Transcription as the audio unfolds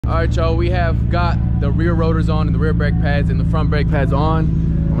All right, y'all, we have got the rear rotors on and the rear brake pads and the front brake pads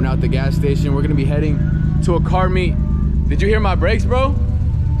on. We're now at the gas station. We're gonna be heading to a car meet. Did you hear my brakes, bro?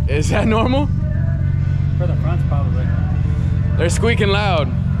 Is that normal? For the fronts, probably. They're squeaking loud.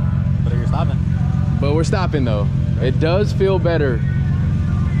 But you're stopping. But we're stopping though. It does feel better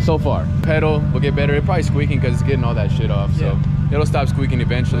so far. Pedal will get better. It's probably squeaking because it's getting all that shit off. So it'll stop squeaking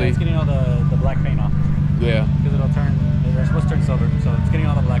eventually. Yeah, it's getting all the black paint off. Yeah. Because it'll turn, they're supposed to turn silver. So it's getting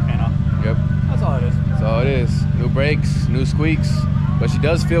all the black paint off. Yep. That's all it is. That's all it is. New brakes, new squeaks, but she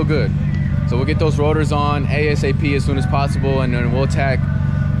does feel good. So we'll get those rotors on ASAP as soon as possible, and then we'll attack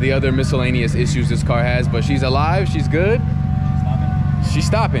the other miscellaneous issues this car has. But she's alive, she's good. She's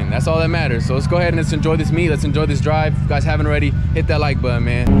stopping. That's all that matters. So let's go ahead and let's enjoy this meet. Let's enjoy this drive. If you guys haven't already, hit that like button,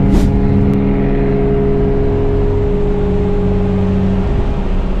 man.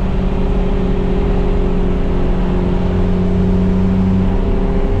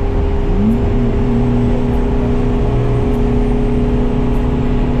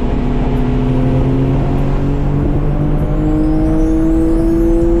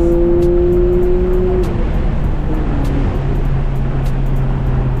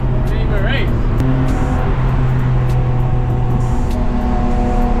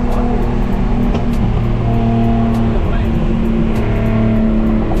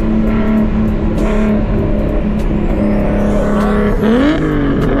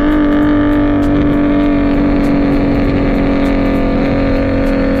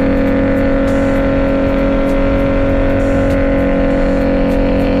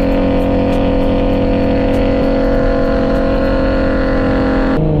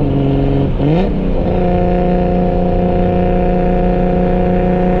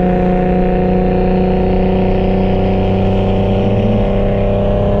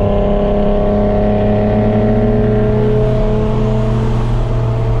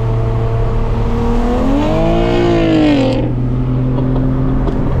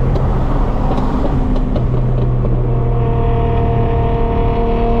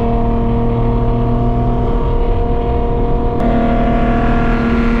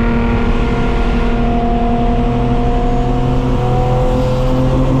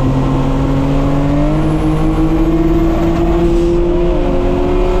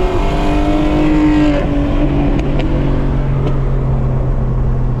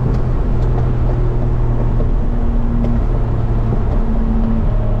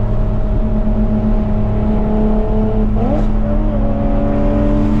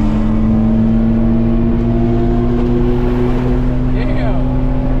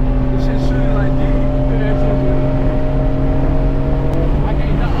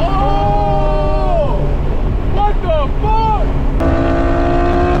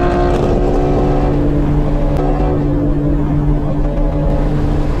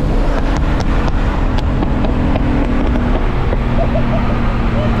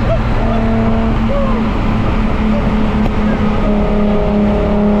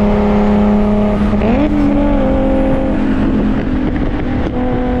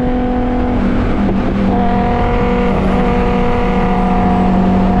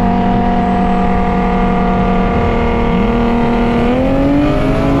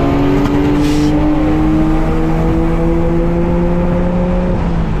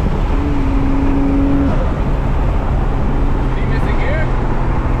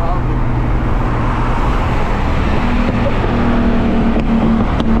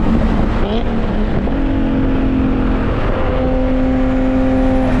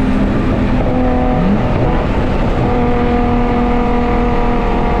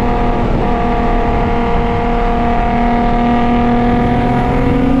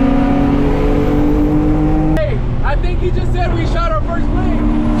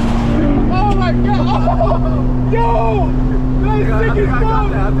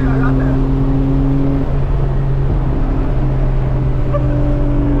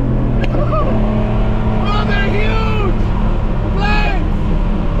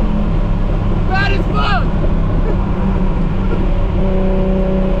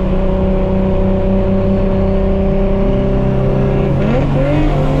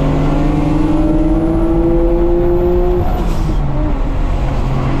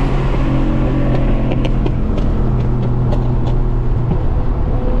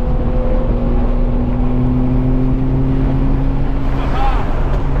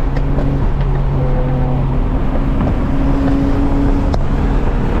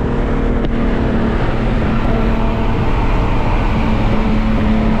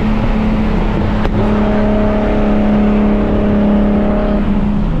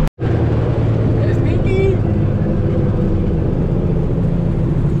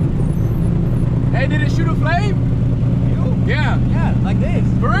 didn't shoot a flame? You? Yeah. Yeah, like this.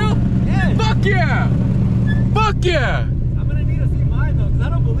 For real? Yeah. Fuck yeah! Fuck yeah! I'm gonna need to see mine though, because I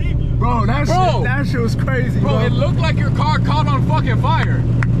don't believe you. Bro, that shit was crazy, bro. Bro, it looked like your car caught on fucking fire.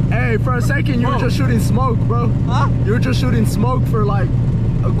 Hey, for a second, you were just shooting smoke, bro. Huh? You were just shooting smoke for like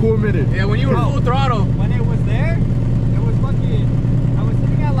a cool minute. Yeah, when you were full throttle. When it was there, it was fucking, I was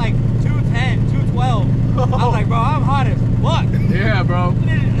sitting at like 210, 212. I was like, bro, I'm hot as fuck. Yeah, bro. And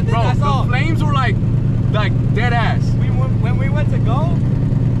then Bro, I saw, the flames were like dead ass. when we went to go,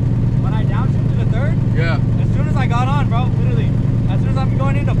 when I downshifted to the third, Yeah. as soon as I got on, bro, literally, as soon as I'm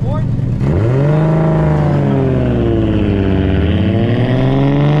going into fourth,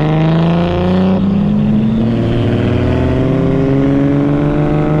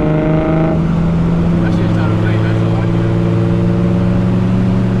 That shit started playing, that's all I do.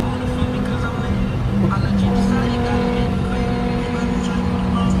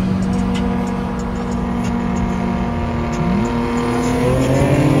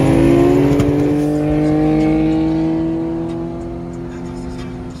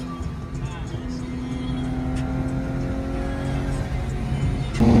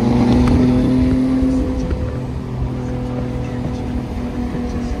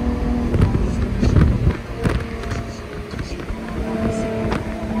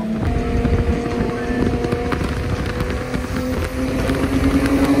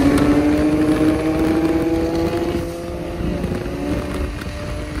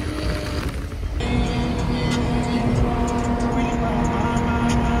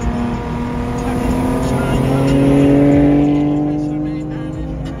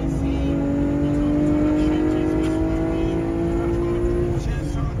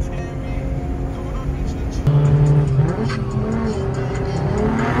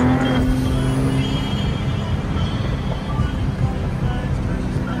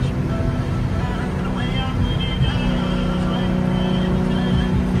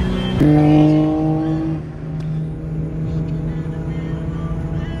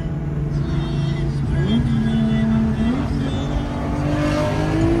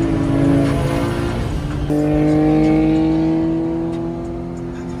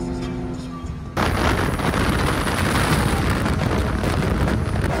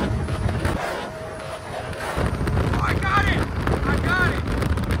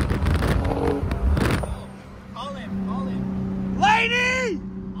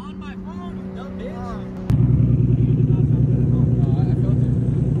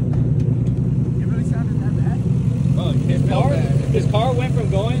 His car went from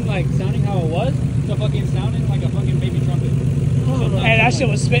going like sounding how it was to fucking sounding like a fucking baby trumpet. Hey, that shit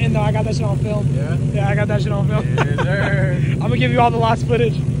was spitting though. I got that shit on film. Yeah? Yeah, I got that shit on film. Yes, sir. I'm gonna give you all the last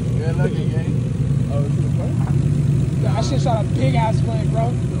footage. Good looking, gang. Oh, this is fun. That shit shot a big ass flame, bro.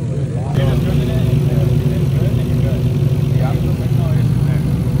 Yeah, I'm still making noise in there. Yeah,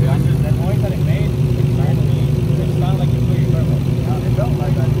 That noise that it made, it sounded like you put your turbo. it felt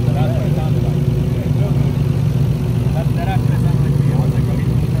like that. That's what it sounded like. That actually sounded like me. I was like, bro, he's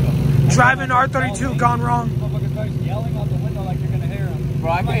putting your turbo. Driving R32 gone wrong. Motherfucker starts yelling out the window like you're gonna hear him.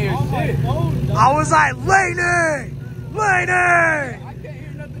 Bro, I can't hear shit. I was like, Laney! Laney!